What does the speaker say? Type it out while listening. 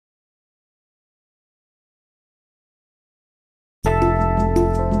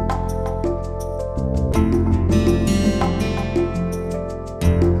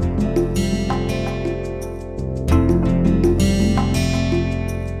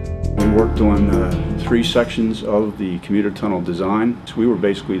worked on 3 sections of the commuter tunnel design. So we were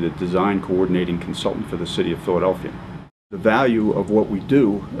basically the design coordinating consultant for the city of Philadelphia. The value of what we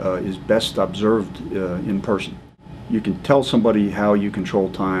do is best observed in person. You can tell somebody how you control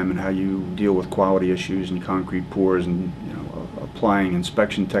time and how you deal with quality issues and concrete pours and applying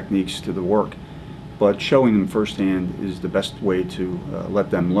inspection techniques to the work. But showing them firsthand is the best way to let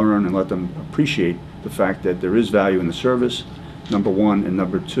them learn and let them appreciate the fact that there is value in the service, number one, and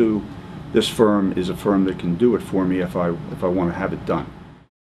number two, this firm is a firm that can do it for me if I want to have it done.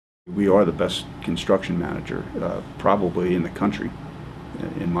 We are the best construction manager probably in the country,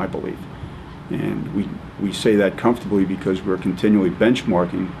 in my belief. And we say that comfortably because we're continually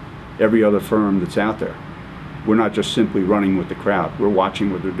benchmarking every other firm that's out there. We're not just simply running with the crowd. We're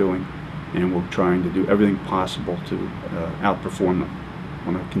watching what they're doing, and we're trying to do everything possible to outperform them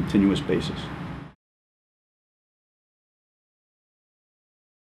on a continuous basis.